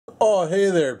Oh, hey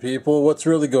there, people. What's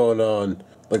really going on?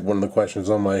 Like one of the questions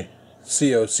on my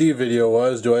COC video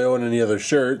was, do I own any other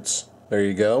shirts? There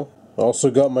you go.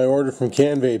 Also got my order from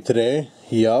Can Vape today.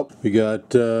 Yup. We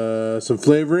got some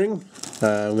flavoring.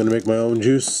 I'm going to make my own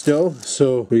juice still.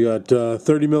 So we got 30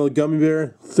 ml of gummy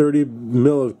bear, 30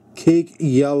 ml of cake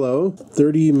yellow,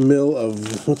 30 ml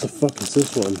of, what the fuck is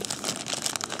this one?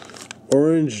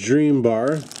 Orange Dream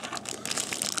Bar,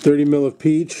 30 ml of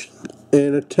peach,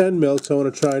 and a 10 ml because I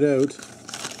want to try it out.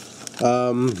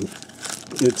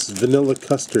 It's vanilla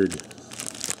custard.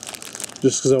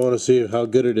 Just because I want to see how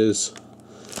good it is.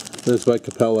 And it's by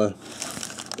Capella.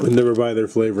 I never buy their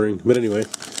flavoring. But anyway,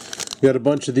 got a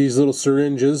bunch of these little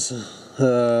syringes.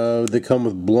 They come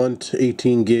with blunt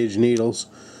 18 gauge needles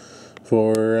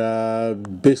for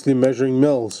basically measuring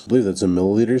mils. I believe that's in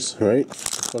milliliters, right?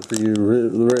 What are you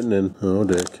written in? Oh,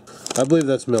 dick. I believe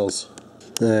that's mils.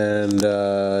 And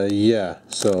yeah,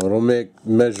 so it'll make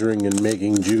measuring and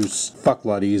making juice a fuck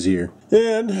lot easier.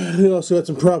 And we also got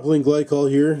some propylene glycol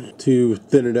here to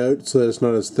thin it out so that it's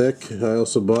not as thick. I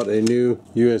also bought a new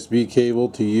USB cable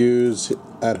to use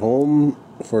at home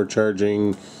for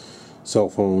charging cell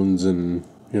phones and,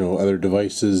 you know, other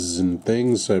devices and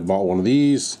things. So I bought one of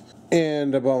these,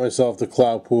 and I bought myself the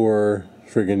Cloudpour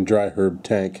friggin' dry herb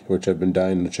tank, which I've been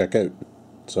dying to check out.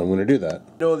 So I'm going to do that.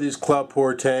 You know, these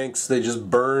Cloudpour tanks, they just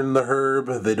burn the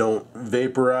herb, they don't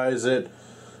vaporize it.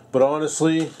 But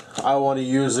honestly, I want to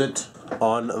use it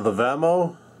on the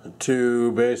Vamo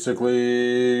to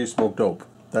basically smoke dope.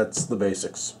 That's the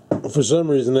basics. For some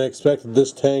reason I expected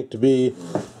this tank to be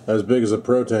as big as a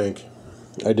Pro tank.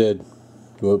 I did.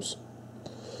 Whoops.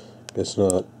 Guess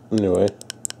not. Anyway.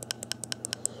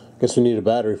 Guess we need a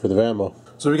battery for the Vamo.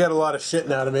 So we got a lot of shit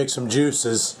now to make some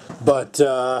juices, but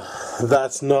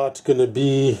that's not going to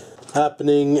be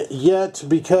happening yet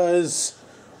because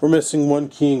we're missing one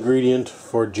key ingredient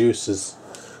for juices.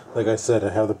 Like I said,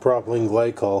 I have the propylene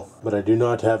glycol, but I do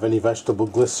not have any vegetable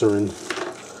glycerin.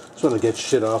 Just want to get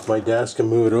shit off my desk and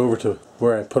move it over to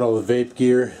where I put all the vape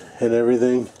gear and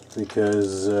everything,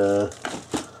 because I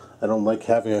don't like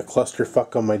having a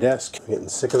clusterfuck on my desk. I'm getting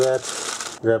sick of that.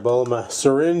 Grab all of my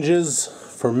syringes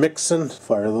for mixing.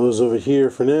 Fire those over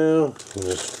here for now. And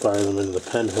just fire them into the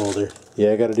pen holder.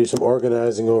 Yeah, I gotta do some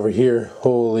organizing over here.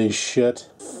 Holy shit.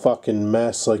 Fucking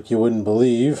mess like you wouldn't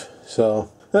believe. So,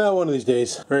 one of these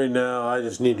days. Right now, I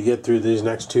just need to get through these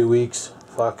next 2 weeks.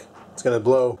 Fuck. It's gonna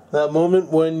blow. That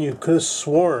moment when you could have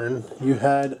sworn you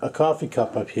had a coffee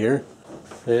cup up here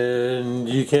and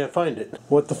you can't find it.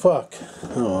 What the fuck?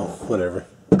 Oh well, whatever.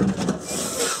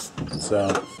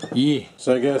 So, yeah.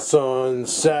 So I guess on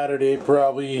Saturday,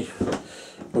 probably,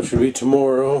 which would be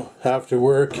tomorrow, after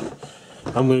work,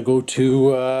 I'm going to go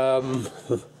to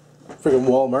friggin'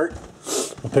 Walmart.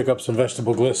 I'll pick up some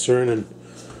vegetable glycerin and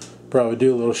probably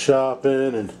do a little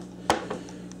shopping and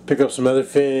pick up some other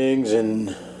things,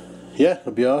 and yeah,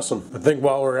 it'll be awesome. I think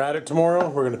while we're at it tomorrow,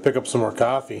 we're going to pick up some more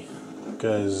coffee,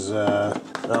 because I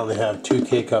only have 2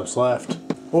 K-cups left.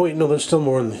 Oh wait, no, there's still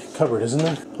more in the cupboard, isn't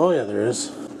there? Oh yeah, there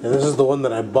is. And this is the one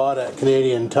that I bought at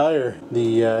Canadian Tire,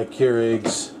 the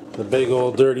Keurigs. The big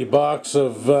old dirty box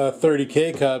of 30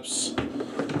 K-cups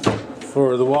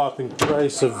for the whopping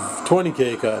price of 20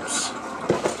 K-cups.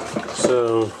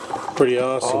 So, pretty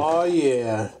awesome. Oh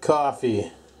yeah,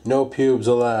 coffee. No pubes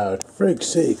allowed. Frank's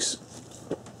sakes.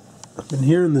 I've been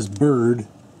hearing this bird,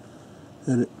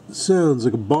 and it sounds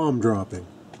like a bomb dropping.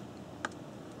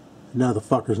 Now the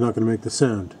fucker's not going to make the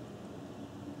sound.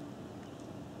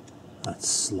 That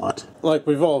slut. Like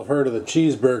we've all heard of the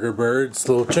cheeseburger birds,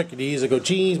 little chickadees that go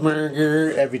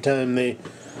cheeseburger every time they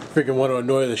freaking want to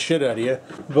annoy the shit out of you.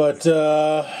 But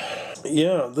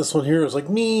yeah, this one here was like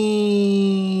me,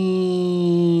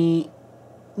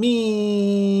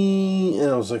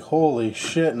 and I was like, holy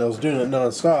shit, and I was doing it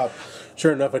non-stop.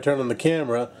 Sure enough, I turn on the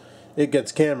camera, it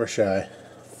gets camera shy.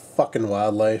 Fucking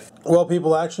wildlife. Well,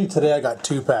 people, actually today I got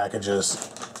 2 packages.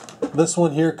 This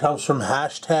one here comes from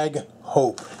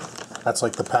 #Hope. That's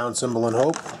like the pound symbol in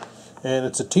hope. And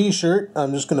it's a t-shirt.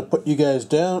 I'm just going to put you guys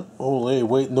down. Oh, hey,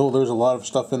 wait, no, there's a lot of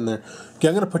stuff in there. Okay,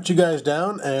 I'm going to put you guys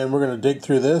down, and we're going to dig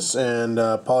through this, and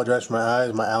apologize for my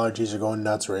eyes. My allergies are going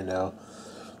nuts right now.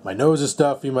 My nose is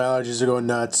stuffy, my allergies are going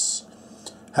nuts.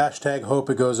 #Hope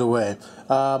it goes away.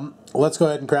 Let's go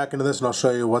ahead and crack into this, and I'll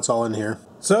show you what's all in here.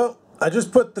 So, I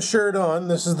just put the shirt on.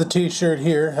 This is the t-shirt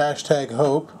here,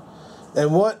 #Hope.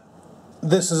 And what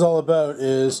this is all about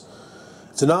is,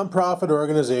 it's a non-profit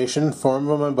organization formed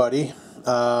by my buddy.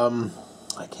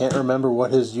 I can't remember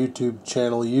what his YouTube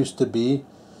channel used to be.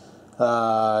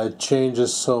 It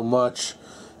changes so much.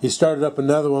 He started up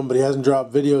another one, but he hasn't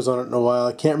dropped videos on it in a while.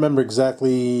 I can't remember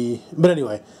exactly. But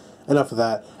anyway, enough of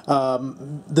that.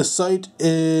 The site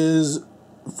is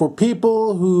for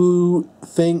people who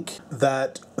think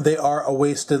that they are a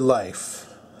wasted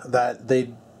life, that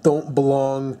they don't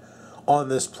belong on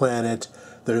this planet.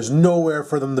 There's nowhere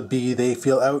for them to be. They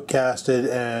feel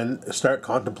outcasted and start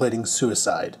contemplating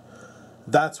suicide.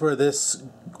 That's where this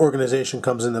organization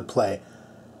comes into play.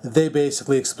 They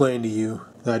basically explain to you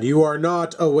that you are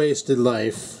not a wasted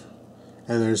life,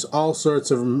 and there's all sorts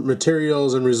of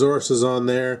materials and resources on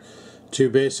there to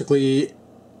basically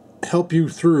help you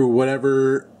through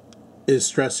whatever is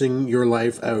stressing your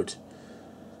life out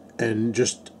and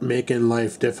just making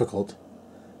life difficult.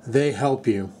 They help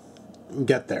you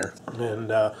get there.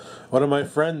 And one of my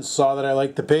friends saw that I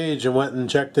liked the page and went and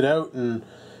checked it out, and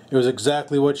it was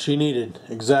exactly what she needed.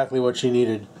 Exactly what she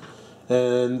needed.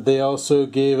 And they also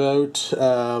gave out,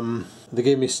 they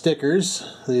gave me stickers.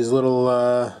 These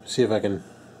little, see if I can,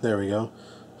 there we go.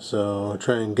 So I'll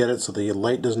try and get it so the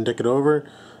light doesn't tick it over.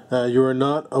 You are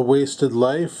not a wasted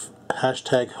life,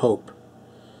 #hope.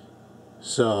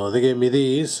 So they gave me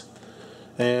these.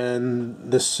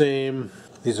 And the same,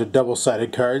 these are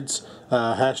double-sided cards.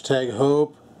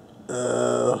 #hope.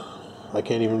 I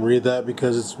can't even read that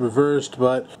because it's reversed,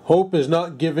 but hope is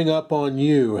not giving up on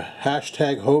you.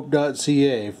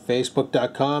 #hope.ca,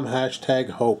 facebook.com,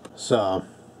 #hope. So,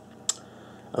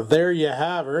 there you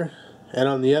have her. And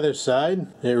on the other side,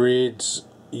 it reads,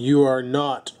 you are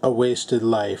not a wasted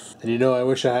life. And you know, I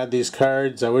wish I had these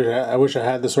cards. I wish I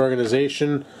had this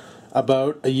organization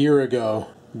about a year ago.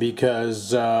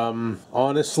 Because,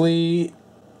 honestly,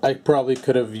 I probably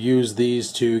could have used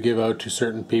these to give out to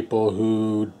certain people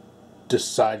who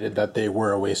decided that they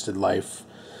were a wasted life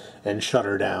and shut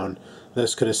her down.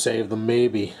 This could have saved them,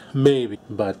 maybe,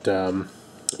 but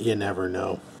you never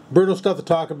know. Brutal stuff to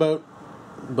talk about,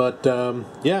 but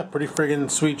yeah, pretty friggin'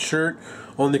 sweet shirt.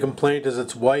 Only complaint is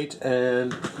it's white,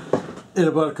 and in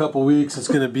about a couple weeks it's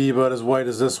gonna be about as white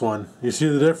as this one. You see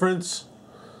the difference?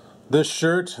 This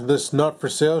shirt, this not for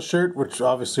sale shirt, which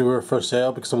obviously we're for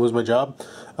sale because I'm losing my job,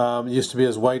 used to be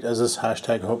as white as this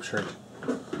 #hope shirt.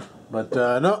 But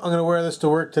no, I'm going to wear this to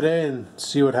work today and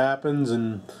see what happens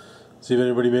and see if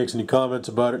anybody makes any comments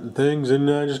about it and things, and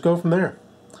just go from there.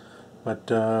 But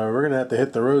we're going to have to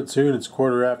hit the road soon. It's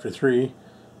 3:15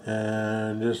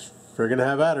 and just friggin'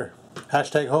 have at her.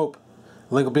 #hope.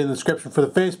 Link will be in the description for the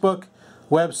Facebook,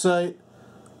 website,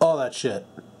 all that shit.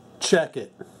 Check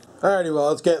it. Alrighty,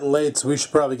 well, it's getting late, so we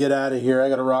should probably get out of here. I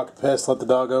got to rock a piss, let the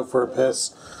dog out for a piss,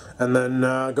 and then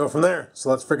go from there. So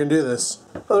let's freaking do this.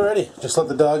 Alrighty, just let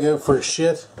the dog out for a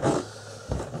shit.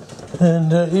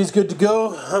 And he's good to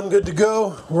go. I'm good to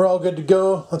go. We're all good to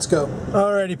go. Let's go.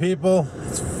 Alrighty, people.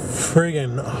 It's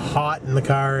friggin' hot in the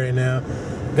car right now.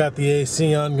 Got the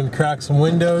AC on. Gonna crack some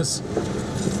windows.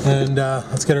 And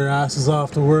let's get our asses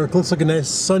off to work. Looks like a nice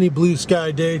sunny blue sky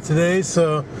day today,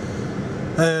 so...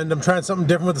 And I'm trying something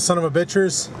different with the son of a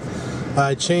bitchers.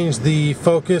 I changed the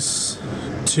focus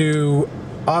to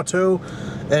auto,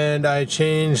 and I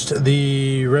changed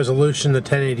the resolution to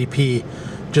 1080p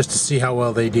just to see how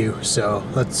well they do. So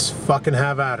let's fucking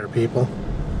have at her, people.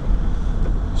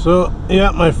 So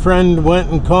yeah, my friend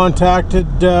went and contacted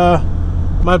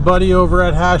my buddy over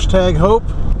at #hope,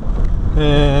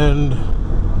 and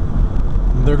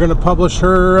they're gonna publish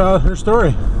her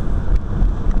story.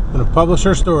 Gonna publish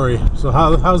her story. So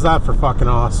how's that for fucking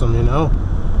awesome, you know?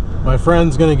 My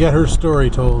friend's gonna get her story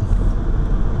told.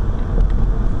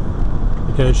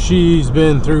 Because she's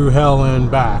been through hell and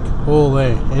back.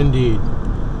 Holy, indeed.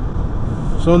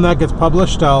 So when that gets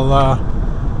published, I'll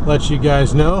let you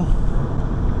guys know.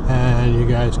 And you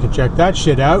guys can check that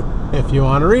shit out if you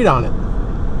want to read on it.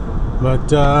 But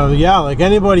yeah, like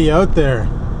anybody out there,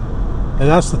 and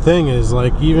that's the thing is,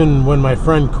 like, even when my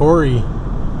friend Corey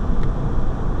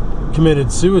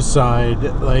committed suicide,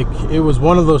 like, it was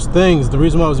one of those things. The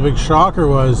reason why it was a big shocker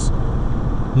was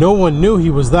no one knew he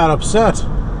was that upset.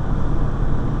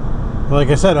 Like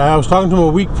I said, I was talking to him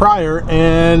a week prior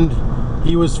and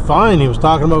he was fine. He was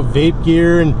talking about vape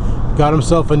gear and got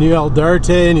himself a new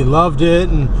Eldarte and he loved it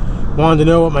and wanted to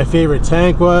know what my favorite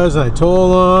tank was, and I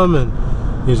told him, and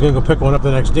he was gonna go pick one up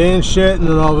the next day and shit, and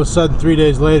then all of a sudden 3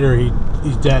 days later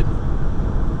he's dead.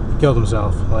 He killed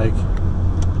himself. Like,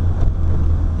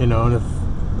 you know, and if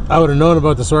I would have known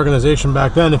about this organization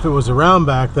back then, if it was around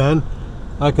back then,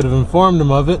 I could have informed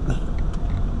him of it.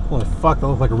 Holy fuck, that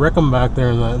looked like Rickham back there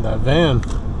in that van.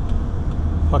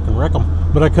 Fucking Rickham.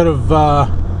 But I could have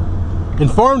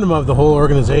informed him of the whole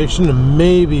organization, and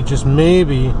maybe, just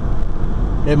maybe,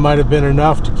 it might have been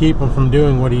enough to keep him from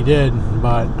doing what he did.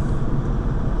 But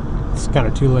it's kind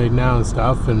of too late now and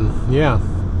stuff, and yeah.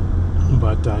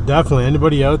 But definitely,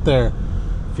 anybody out there,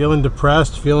 if feeling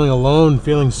depressed, feeling alone,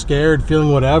 feeling scared,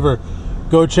 feeling whatever,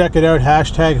 go check it out.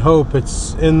 Hashtag hope.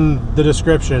 It's in the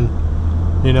description,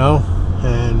 you know,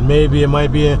 and maybe it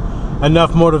might be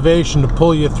enough motivation to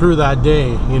pull you through that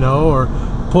day, you know, or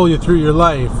pull you through your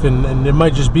life, and it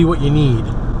might just be what you need.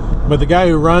 But the guy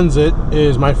who runs it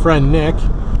is my friend Nick.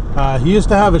 He used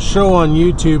to have a show on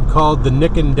YouTube called The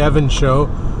Nick and Devin Show,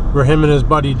 where him and his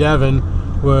buddy Devin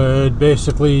would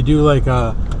basically do like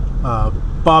a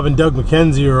Bob and Doug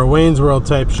McKenzie or a Wayne's World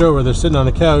type show where they're sitting on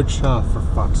a couch. Oh, for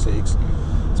fuck's sakes.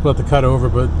 It's about to cut over,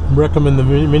 but Rick, I'm in the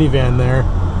minivan there.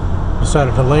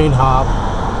 Decided to lane hop.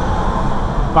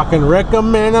 Fucking Rick,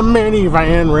 I'm in a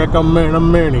minivan. Rick, I'm in a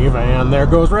minivan. There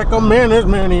goes Rick, I'm in his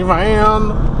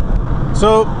minivan.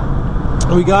 So,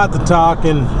 we got to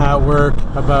talking at work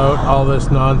about all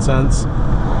this nonsense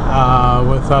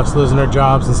with us losing our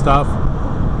jobs and stuff.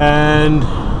 And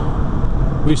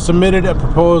we submitted a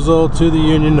proposal to the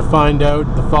union to find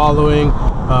out the following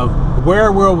of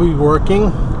where we'll be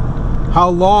working, how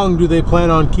long do they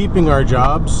plan on keeping our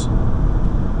jobs,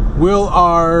 will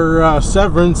our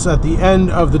severance at the end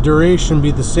of the duration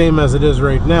be the same as it is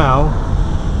right now,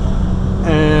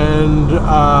 and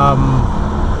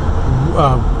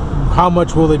how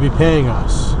much will they be paying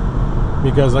us?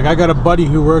 Because like I got a buddy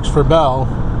who works for Bell.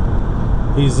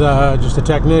 He's just a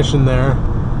technician there,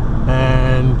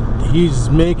 and he's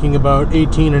making about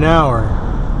 18 an hour,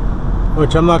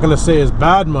 which I'm not going to say is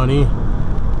bad money,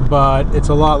 but it's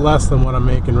a lot less than what I'm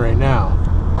making right now.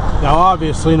 Now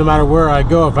obviously, no matter where I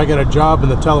go, if I get a job in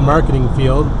the telemarketing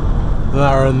field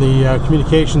or in the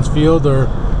communications field, or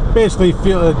basically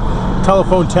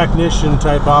telephone technician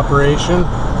type operation,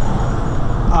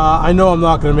 I know I'm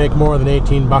not going to make more than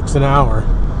 18 bucks an hour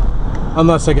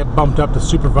unless I get bumped up to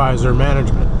supervisor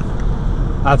management.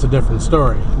 That's a different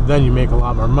story. Then you make a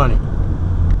lot more money.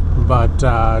 But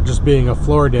just being a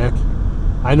floor dick,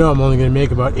 I know I'm only going to make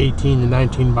about 18 to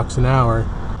 19 bucks an hour.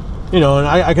 You know, and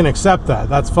I can accept that.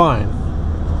 That's fine.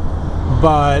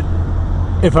 But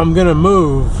if I'm going to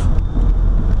move,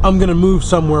 I'm going to move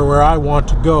somewhere where I want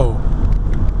to go.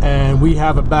 And we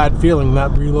have a bad feeling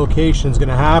that relocation is going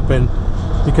to happen,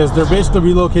 because they're basically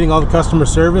relocating all the customer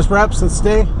service reps that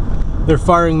stay. They're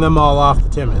firing them all off the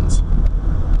Timmins.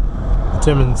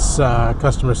 Timmins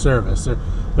customer service. They're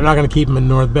not going to keep them in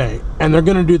North Bay. And they're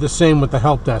going to do the same with the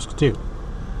help desk too.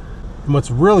 And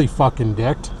what's really fucking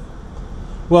dicked,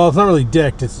 well, it's not really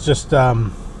dicked, it's just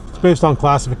it's based on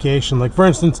classification. Like for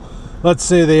instance, let's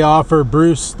say they offer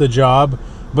Bruce the job,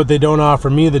 but they don't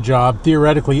offer me the job.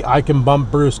 Theoretically, I can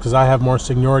bump Bruce because I have more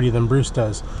seniority than Bruce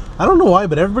does. I don't know why,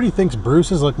 but everybody thinks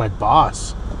Bruce is like my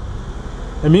boss.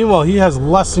 And meanwhile, he has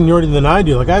less seniority than I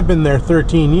do. Like I've been there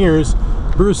 13 years.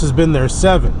 Bruce has been there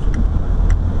 7.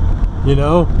 You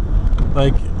know?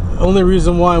 Like, only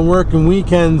reason why I'm working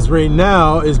weekends right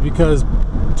now is because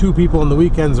 2 people on the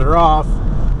weekends are off.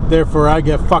 Therefore, I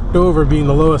get fucked over being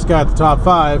the lowest guy at the top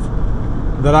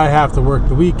 5, that I have to work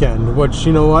the weekend. Which,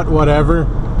 you know what? Whatever.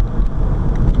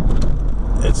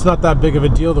 It's not that big of a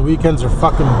deal. The weekends are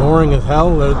fucking boring as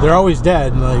hell. They're always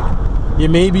dead. Like, you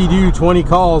maybe do 20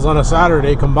 calls on a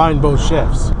Saturday, combine both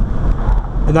shifts.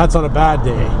 And that's on a bad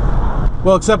day.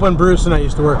 Well, except when Bruce and I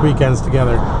used to work weekends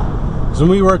together. Because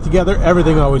when we worked together,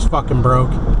 everything always fucking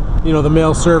broke. You know, the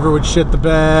mail server would shit the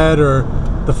bed, or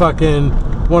the fucking,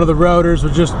 one of the routers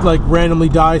would just like randomly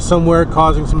die somewhere,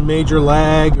 causing some major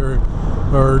lag, or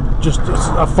just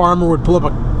a farmer would pull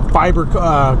up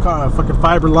a fucking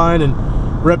fiber line and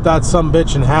rip that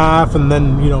sumbitch in half, and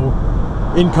then, you know,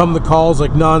 in come the calls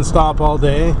like non-stop all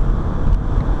day.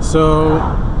 So,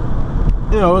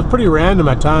 you know, it was pretty random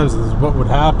at times is what would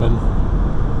happen,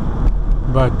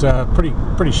 but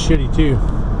pretty shitty too.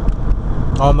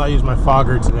 Oh, I'm not using my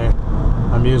fogger today.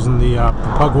 I'm using the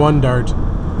Pug 1 Dart,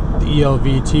 the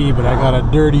ELVT, but I got a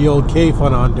dirty old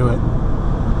K-Fun onto it.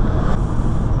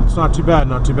 It's not too bad,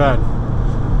 not too bad.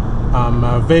 I'm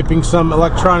vaping some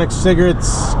electronic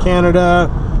cigarettes, Canada,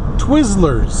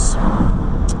 Twizzlers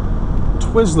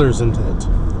into it.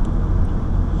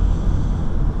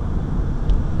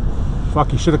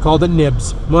 Fuck, you should have called it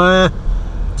Nibs.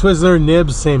 Twizzler,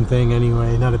 Nibs, same thing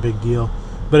anyway, not a big deal.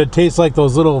 But it tastes like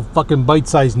those little fucking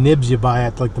bite-sized nibs you buy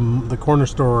at like the corner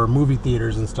store or movie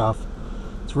theaters and stuff.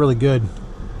 It's really good.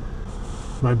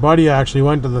 My buddy actually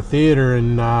went to the theater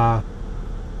in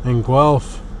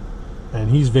Guelph, and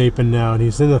he's vaping now, and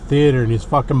he's in the theater and he's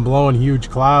fucking blowing huge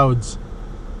clouds,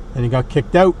 and he got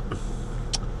kicked out.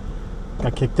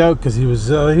 Got kicked out because he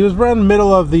was right in the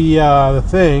middle of the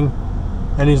thing,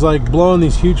 and he's like blowing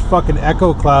these huge fucking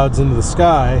echo clouds into the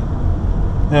sky,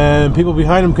 and people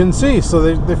behind him couldn't see,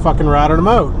 so they fucking ratted him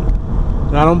out.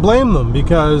 And I don't blame them,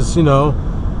 because, you know,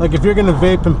 Like, if you're gonna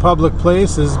vape in public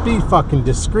places, be fucking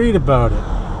discreet about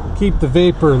it. Keep the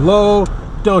vapor low.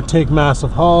 Don't take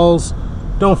massive hauls.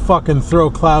 Don't fucking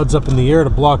throw clouds up in the air to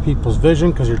block people's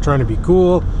vision because you're trying to be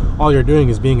cool. All you're doing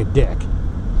is being a dick.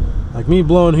 Like me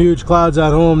blowing huge clouds at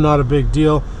home, not a big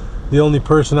deal. The only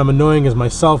person I'm annoying is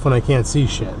myself when I can't see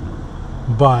shit.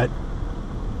 But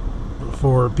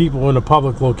for people in a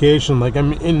public location, like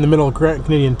I'm in the middle of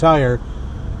Canadian Tire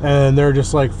and they're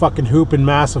just like fucking hooping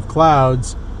massive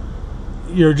clouds,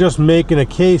 you're just making a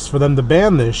case for them to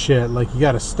ban this shit. Like, you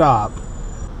gotta stop.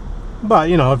 But,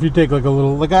 you know, if you take like a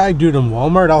little, like I do it in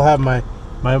Walmart, I'll have my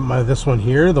this one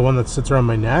here, the one that sits around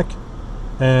my neck,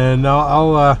 and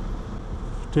I'll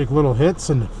take little hits,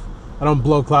 and if I don't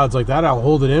blow clouds like that, I'll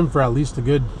hold it in for at least a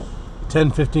good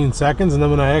 10-15 seconds, and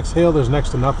then when I exhale, there's next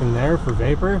to nothing there for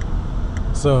vapor,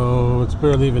 so it's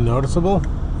barely even noticeable.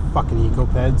 Fucking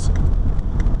eco-peds.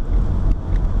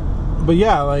 But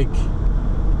yeah, like,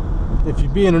 if you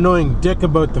be an annoying dick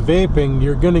about the vaping,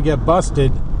 you're gonna get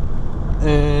busted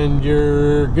and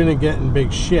you're gonna get in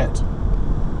big shit.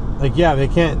 Like, yeah, they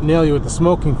can't nail you with the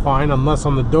smoking fine unless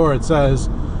on the door it says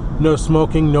no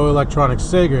smoking, no electronic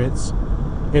cigarettes.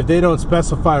 If they don't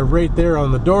specify right there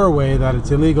on the doorway that it's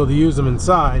illegal to use them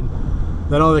inside,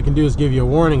 then all they can do is give you a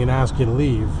warning and ask you to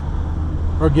leave,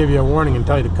 or give you a warning and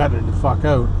tell you to cut it the fuck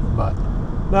out. But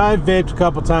now, I've vaped a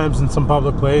couple times in some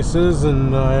public places,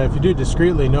 and if you do it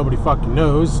discreetly, nobody fucking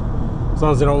knows, as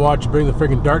long as they don't watch you bring the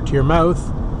friggin' dart to your mouth.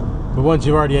 But once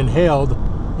you've already inhaled,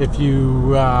 if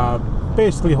you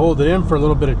basically hold it in for a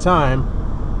little bit of time,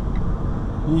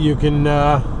 you can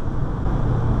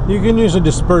usually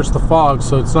disperse the fog,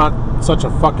 so it's not such a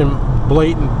fucking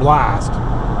blatant blast.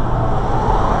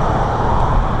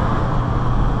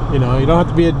 You know, you don't have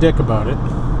to be a dick about it.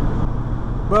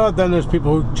 But then there's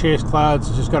people who chase clouds,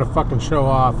 you just gotta fucking show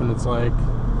off, and it's like,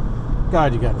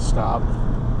 God, you gotta stop.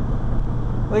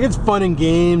 Like, it's fun and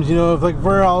games, you know, if like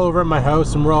we're all over at my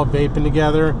house and we're all vaping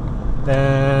together,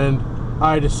 and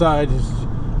I decide to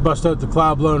bust out the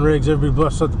cloud blowing rigs, everybody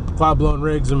busts out the cloud blowing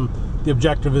rigs, and the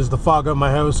objective is to fog up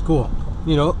my house, cool.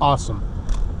 You know, awesome.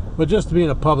 But just to be in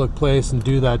a public place and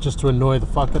do that just to annoy the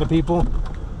fuck out of people,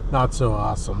 not so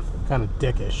awesome. Kind of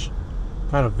dickish.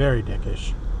 Kind of very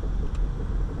dickish.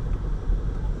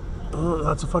 Oh,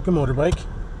 that's a fucking motorbike.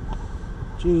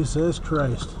 Jesus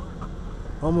Christ.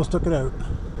 Almost took it out.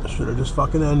 Should have just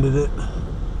fucking ended it.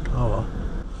 Oh well.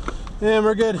 And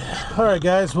we're good. Alright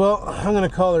guys, well, I'm gonna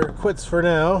call her quits for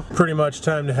now. Pretty much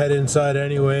time to head inside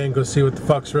anyway and go see what the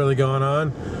fuck's really going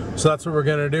on. So that's what we're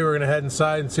gonna do. We're gonna head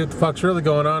inside and see what the fuck's really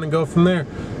going on and go from there.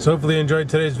 So hopefully you enjoyed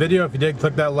today's video. If you did,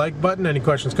 click that like button. Any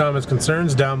questions, comments,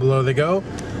 concerns, down below they go.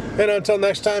 And until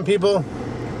next time, people,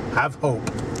 have hope.